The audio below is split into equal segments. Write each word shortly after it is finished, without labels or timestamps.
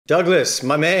Douglas,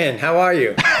 my man, how are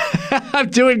you? I'm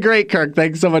doing great, Kirk.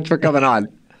 Thanks so much for coming on.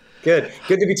 Good.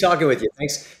 Good to be talking with you.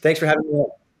 Thanks for having me on.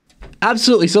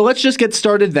 Absolutely. So let's just get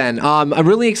started then. I'm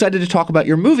really excited to talk about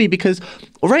your movie because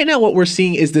right now what we're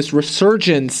seeing is this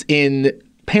resurgence in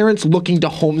parents looking to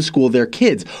homeschool their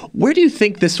kids. Where do you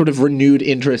think this sort of renewed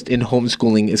interest in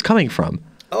homeschooling is coming from?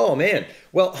 Oh, man.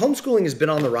 Well, homeschooling has been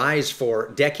on the rise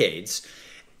for decades.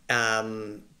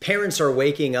 Parents are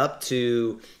waking up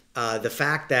to the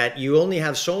fact that you only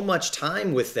have so much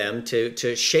time with them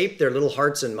to shape their little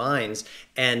hearts and minds,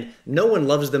 and no one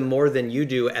loves them more than you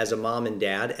do as a mom and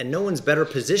dad, and no one's better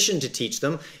positioned to teach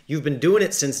them. You've been doing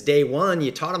it since day one.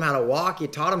 You taught them how to walk, you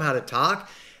taught them how to talk,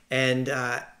 and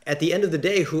at the end of the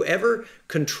day, whoever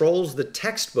controls the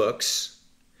textbooks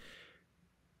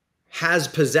has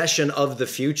possession of the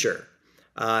future,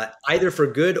 either for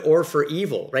good or for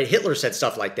evil, right? Hitler said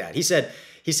stuff like that. He said,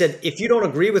 if you don't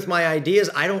agree with my ideas,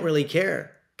 I don't really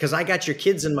care because I got your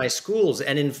kids in my schools.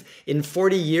 And in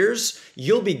 40 years,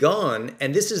 you'll be gone.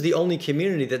 And this is the only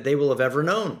community that they will have ever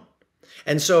known.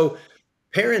 And so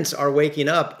parents are waking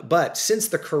up. But since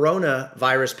the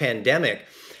coronavirus pandemic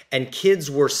and kids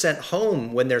were sent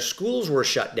home when their schools were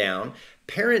shut down,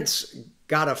 parents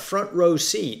got a front row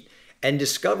seat and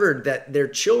discovered that their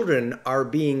children are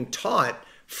being taught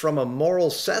from a moral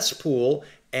cesspool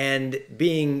and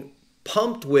being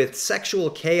pumped with sexual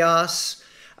chaos,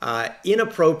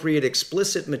 inappropriate,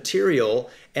 explicit material,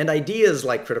 and ideas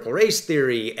like critical race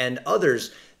theory and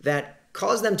others that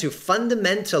cause them to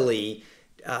fundamentally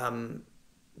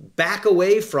back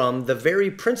away from the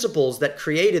very principles that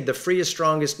created the freest,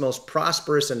 strongest, most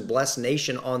prosperous, and blessed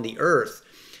nation on the earth.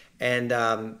 And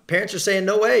parents are saying,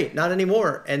 no way, not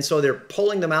anymore. And so they're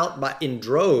pulling them out in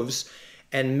droves.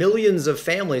 And millions of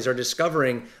families are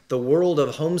discovering the world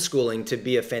of homeschooling to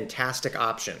be a fantastic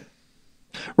option.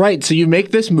 Right. So you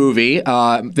make this movie, The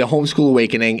Homeschool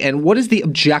Awakening. And what is the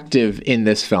objective in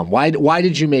this film? Why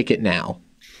did you make it now?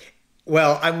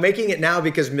 Well, I'm making it now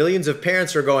because millions of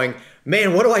parents are going,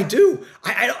 man, what do I do?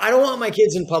 I don't want my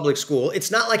kids in public school.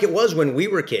 It's not like it was when we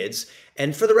were kids.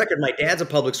 And for the record, my dad's a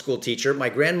public school teacher. My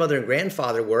grandmother and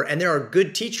grandfather were, and there are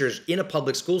good teachers in a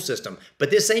public school system. But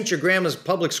this ain't your grandma's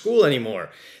public school anymore.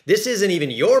 This isn't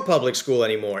even your public school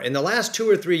anymore. In the last 2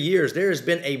 or 3 years, there has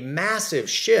been a massive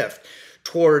shift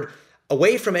toward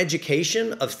away from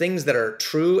education of things that are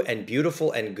true and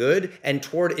beautiful and good, and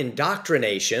toward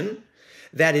indoctrination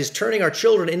that is turning our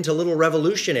children into little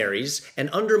revolutionaries and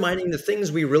undermining the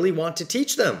things we really want to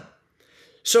teach them.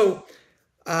 So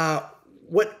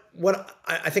what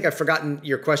I think I've forgotten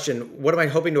your question. What am I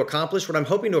hoping to accomplish? What I'm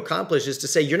hoping to accomplish is to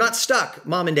say, you're not stuck,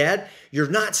 mom and dad. You're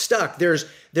not stuck. There's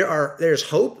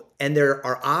hope and there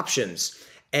are options.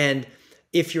 And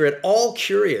if you're at all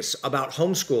curious about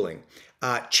homeschooling,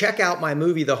 check out my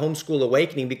movie, The Homeschool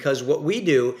Awakening, because what we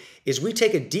do is we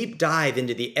take a deep dive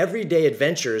into the everyday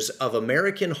adventures of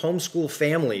American homeschool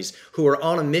families who are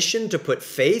on a mission to put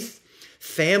faith,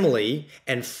 family,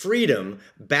 and freedom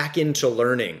back into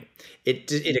learning.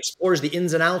 It explores the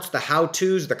ins and outs, the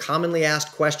how-tos, the commonly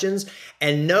asked questions.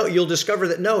 And no, you'll discover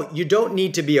that no, you don't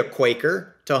need to be a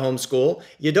Quaker to homeschool.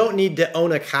 You don't need to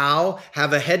own a cow,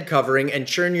 have a head covering, and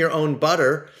churn your own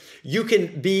butter. You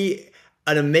can be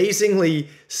an amazingly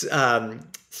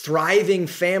thriving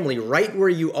family right where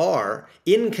you are,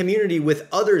 in community with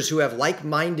others who have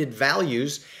like-minded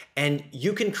values, and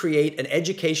you can create an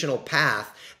educational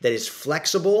path that is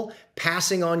flexible,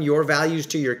 passing on your values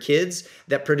to your kids,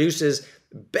 that produces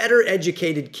better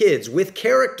educated kids with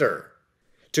character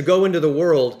to go into the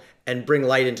world and bring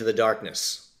light into the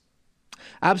darkness.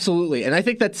 Absolutely. And I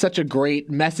think that's such a great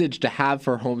message to have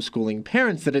for homeschooling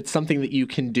parents, that it's something that you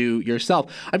can do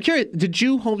yourself. I'm curious, did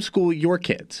you homeschool your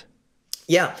kids?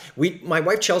 Yeah, my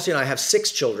wife Chelsea and I have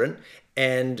 6 children,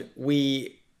 and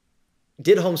we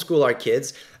did homeschool our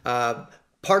kids.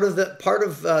 Part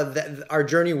of our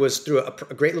journey was through a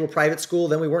great little private school.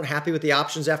 Then we weren't happy with the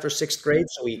options after 6th grade,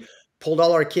 so we pulled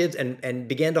all our kids and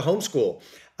began to homeschool.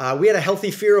 We had a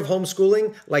healthy fear of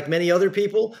homeschooling, like many other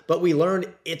people, but we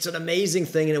learned it's an amazing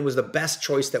thing, and it was the best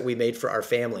choice that we made for our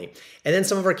family. And then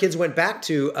some of our kids went back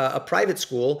to a private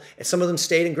school, and some of them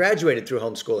stayed and graduated through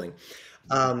homeschooling.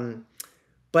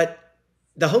 But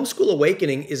the Homeschool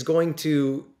Awakening is going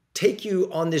to take you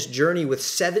on this journey with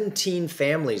 17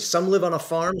 families. Some live on a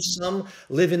farm, some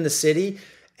live in the city,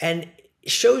 and it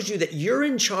shows you that you're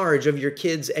in charge of your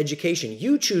kids' education.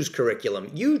 You choose curriculum,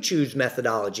 you choose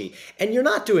methodology, and you're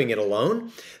not doing it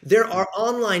alone. There are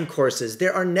online courses,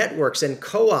 there are networks and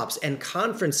co-ops and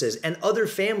conferences and other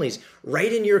families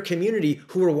right in your community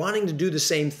who are wanting to do the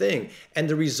same thing, and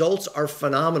the results are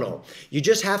phenomenal. You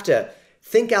just have to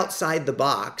think outside the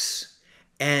box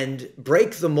and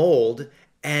break the mold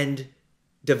and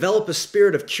develop a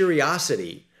spirit of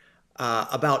curiosity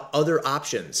about other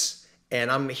options. And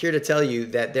I'm here to tell you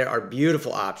that there are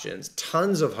beautiful options,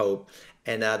 tons of hope,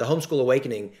 and the Homeschool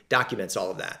Awakening documents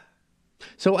all of that.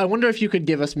 So I wonder if you could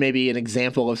give us maybe an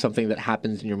example of something that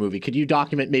happens in your movie. Could you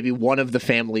document maybe one of the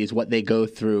families, what they go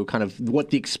through, kind of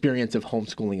what the experience of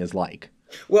homeschooling is like?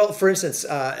 Well, for instance,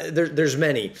 there's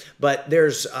many, but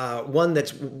there's one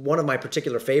that's one of my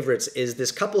particular favorites is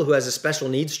this couple who has a special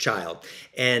needs child,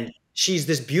 and she's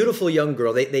this beautiful young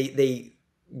girl. They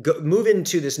move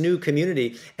into this new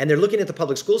community, and they're looking at the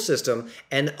public school system,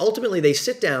 and ultimately they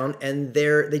sit down and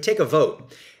they take a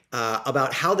vote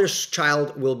about how their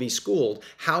child will be schooled,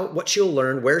 what she'll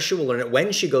learn, where she will learn it,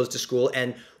 when she goes to school,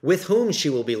 and with whom she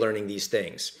will be learning these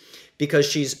things, because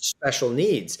she's special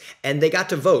needs. And they got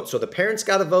to vote. So the parents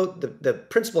got a vote, the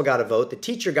principal got a vote, the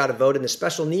teacher got a vote, and the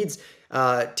special needs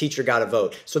teacher got a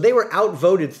vote. So they were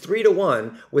outvoted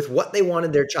 3-1 with what they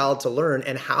wanted their child to learn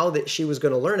and how that she was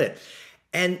going to learn it.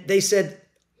 And they said,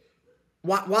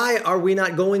 why are we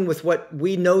not going with what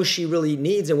we know she really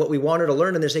needs and what we want her to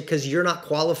learn? And they say, because you're not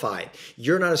qualified.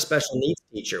 You're not a special needs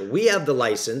teacher. We have the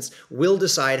license. We'll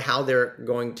decide how they're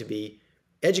going to be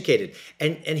educated.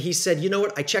 And he said, you know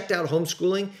what? I checked out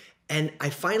homeschooling, and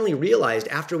I finally realized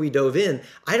after we dove in,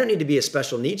 I don't need to be a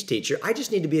special needs teacher. I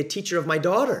just need to be a teacher of my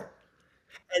daughter.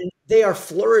 And they are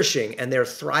flourishing and they're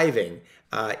thriving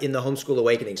in the Homeschool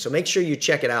Awakening. So make sure you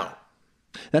check it out.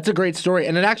 That's a great story.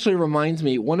 And it actually reminds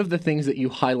me, one of the things that you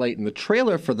highlight in the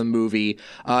trailer for the movie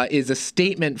is a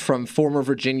statement from former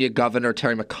Virginia Governor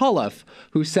Terry McAuliffe,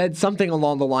 who said something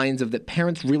along the lines of that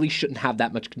parents really shouldn't have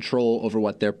that much control over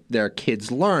what their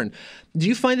kids learn. Do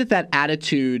you find that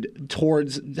attitude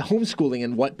towards homeschooling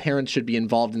and what parents should be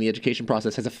involved in the education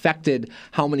process has affected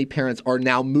how many parents are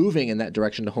now moving in that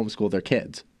direction to homeschool their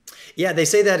kids? Yeah, they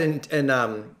say that in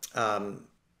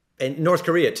North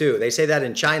Korea, too. They say that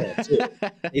in China, too.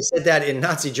 They said that in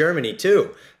Nazi Germany, too.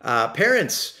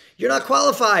 Parents, you're not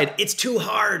qualified. It's too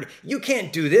hard. You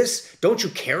can't do this. Don't you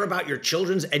care about your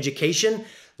children's education?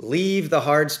 Leave the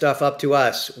hard stuff up to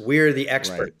us. We're the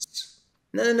experts.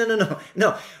 Right.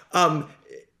 No.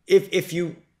 If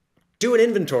you do an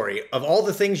inventory of all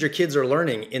the things your kids are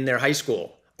learning in their high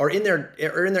school or in their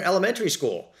elementary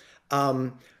school,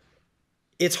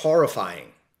 it's horrifying,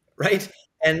 right?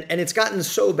 And it's gotten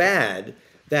so bad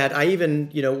that I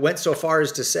even, went so far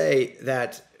as to say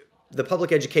that the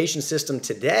public education system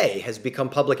today has become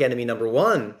public enemy number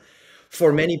one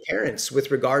for many parents with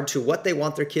regard to what they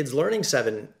want their kids learning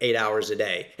 7-8 hours a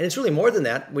day. And it's really more than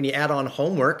that when you add on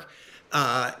homework.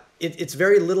 It's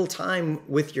very little time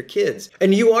with your kids.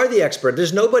 And you are the expert.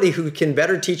 There's nobody who can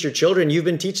better teach your children. You've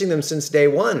been teaching them since day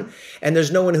one. And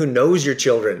there's no one who knows your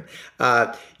children.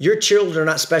 Your children are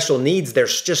not special needs. They're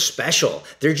just special.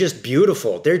 They're just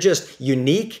beautiful. They're just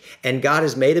unique. And God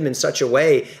has made them in such a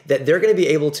way that they're going to be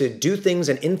able to do things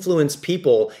and influence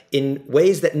people in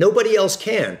ways that nobody else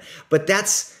can. But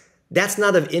that's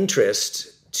not of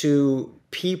interest to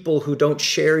people who don't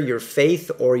share your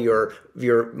faith or your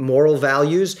moral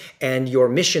values and your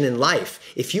mission in life.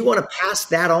 If you want to pass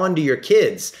that on to your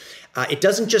kids, it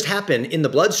doesn't just happen in the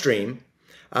bloodstream,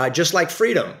 just like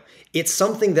freedom. It's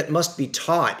something that must be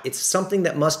taught. It's something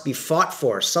that must be fought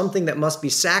for, something that must be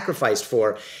sacrificed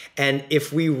for. And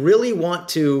if we really want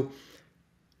to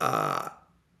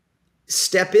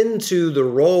step into the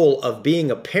role of being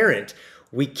a parent,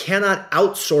 we cannot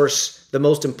outsource the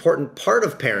most important part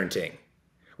of parenting,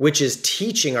 which is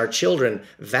teaching our children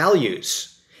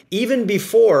values. Even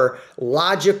before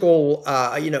logical,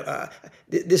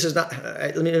 this is not,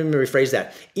 let me rephrase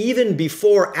that. Even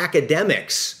before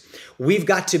academics, we've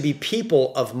got to be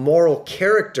people of moral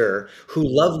character who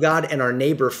love God and our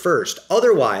neighbor first.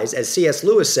 Otherwise, as C.S.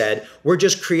 Lewis said, we're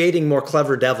just creating more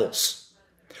clever devils.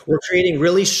 We're creating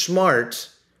really smart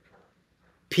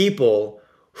people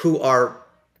who are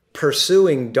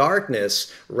pursuing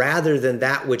darkness rather than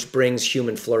that which brings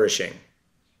human flourishing.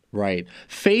 Right.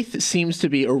 Faith seems to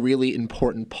be a really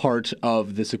important part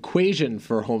of this equation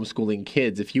for homeschooling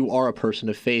kids. If you are a person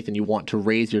of faith and you want to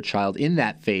raise your child in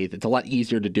that faith, it's a lot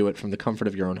easier to do it from the comfort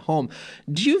of your own home.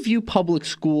 Do you view public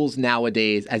schools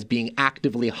nowadays as being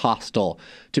actively hostile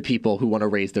to people who want to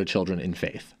raise their children in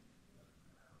faith?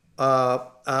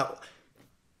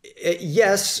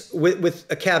 Yes, with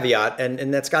a caveat,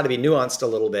 and that's got to be nuanced a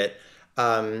little bit.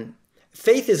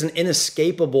 Faith is an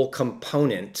inescapable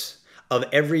component of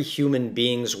every human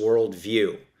being's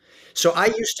worldview. So I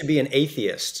used to be an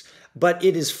atheist, but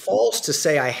it is false to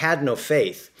say I had no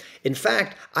faith. In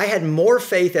fact, I had more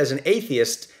faith as an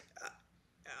atheist,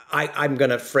 I'm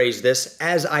going to phrase this,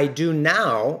 as I do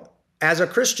now as a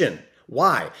Christian.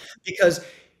 Why? Because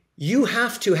you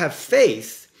have to have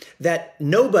faith that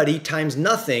nobody times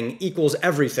nothing equals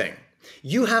everything.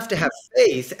 You have to have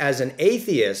faith as an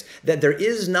atheist that there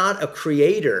is not a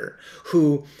creator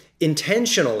who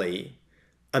intentionally,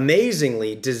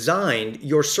 amazingly designed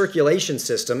your circulation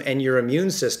system and your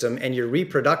immune system and your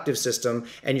reproductive system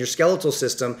and your skeletal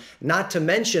system, not to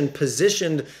mention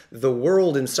positioned the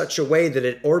world in such a way that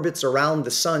it orbits around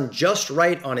the sun just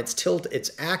right on its tilt, its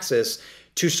axis,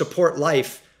 to support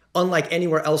life unlike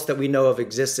anywhere else that we know of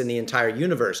exists in the entire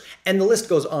universe. And the list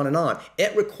goes on and on.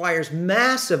 It requires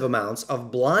massive amounts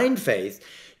of blind faith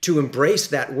to embrace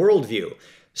that worldview.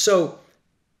 So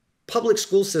public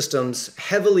school systems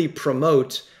heavily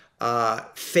promote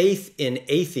faith in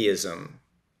atheism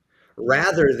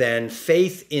rather than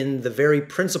faith in the very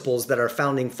principles that our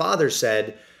founding fathers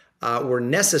said were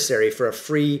necessary for a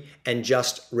free and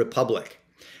just republic.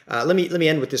 Let me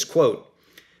end with this quote.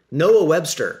 Noah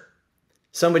Webster,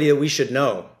 somebody that we should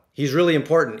know. He's really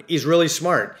important. He's really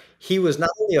smart. He was not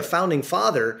only a founding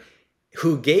father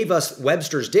who gave us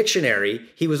Webster's dictionary,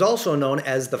 he was also known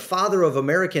as the father of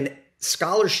American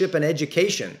scholarship and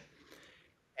education.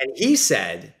 And he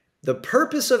said, the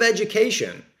purpose of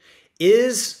education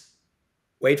is,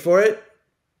 wait for it,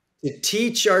 to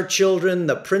teach our children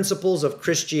the principles of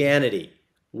Christianity.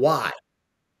 Why?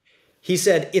 He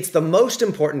said it's the most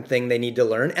important thing they need to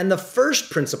learn and the first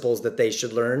principles that they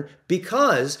should learn,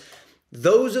 because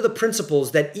those are the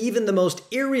principles that even the most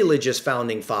irreligious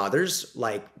founding fathers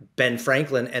like Ben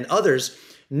Franklin and others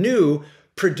knew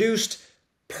produced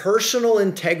personal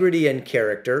integrity and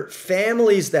character,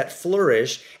 families that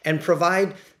flourish, and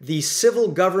provide the civil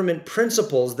government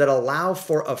principles that allow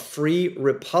for a free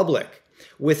republic.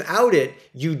 Without it,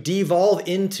 you devolve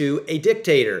into a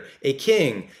dictator, a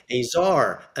king, a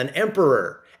czar, an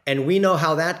emperor, and we know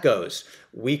how that goes.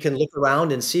 We can look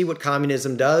around and see what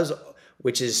communism does,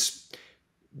 which is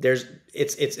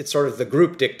it's sort of the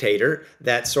group dictator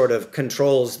that sort of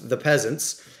controls the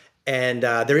peasants. And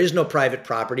there is no private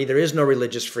property. There is no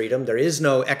religious freedom. There is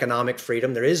no economic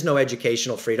freedom. There is no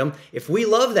educational freedom. If we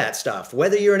love that stuff,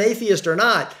 whether you're an atheist or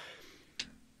not,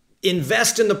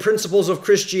 invest in the principles of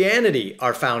Christianity,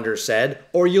 our founders said,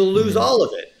 or you'll lose all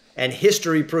of it. And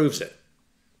history proves it.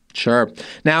 Sure.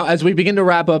 Now, as we begin to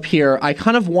wrap up here, I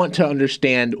kind of want to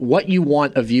understand what you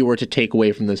want a viewer to take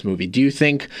away from this movie. Do you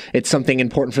think it's something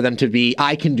important for them to be,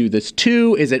 I can do this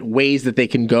too? Is it ways that they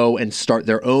can go and start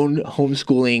their own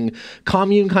homeschooling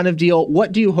commune kind of deal?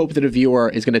 What do you hope that a viewer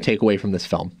is going to take away from this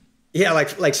film? Yeah,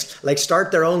 like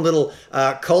start their own little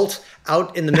cult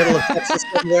out in the middle of Texas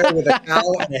somewhere with a cow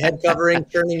and a head covering,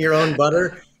 churning your own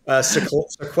butter.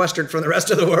 Sequestered from the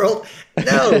rest of the world.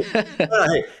 No,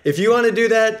 hey, if you want to do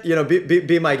that,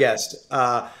 be my guest.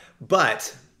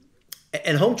 But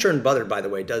home churned butter, by the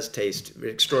way, does taste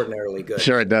extraordinarily good.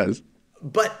 Sure, it does.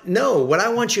 But no, what I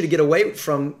want you to get away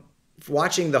from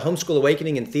watching the Homeschool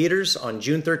Awakening in theaters on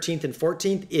June 13th and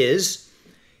 14th is,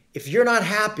 if you're not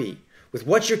happy with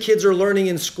what your kids are learning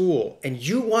in school and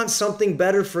you want something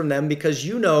better from them because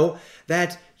you know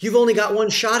that you've only got one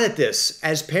shot at this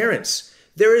as parents,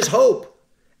 there is hope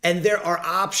and there are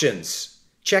options.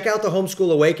 Check out the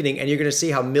Homeschool Awakening and you're going to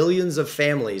see how millions of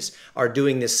families are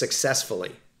doing this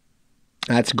successfully.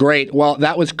 That's great. Well,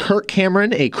 that was Kirk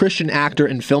Cameron, a Christian actor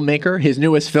and filmmaker. His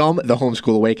newest film, The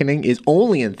Homeschool Awakening, is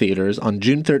only in theaters on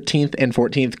June 13th and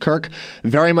 14th. Kirk,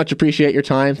 very much appreciate your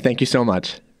time. Thank you so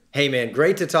much. Hey, man,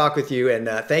 great to talk with you. And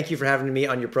thank you for having me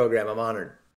on your program. I'm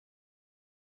honored.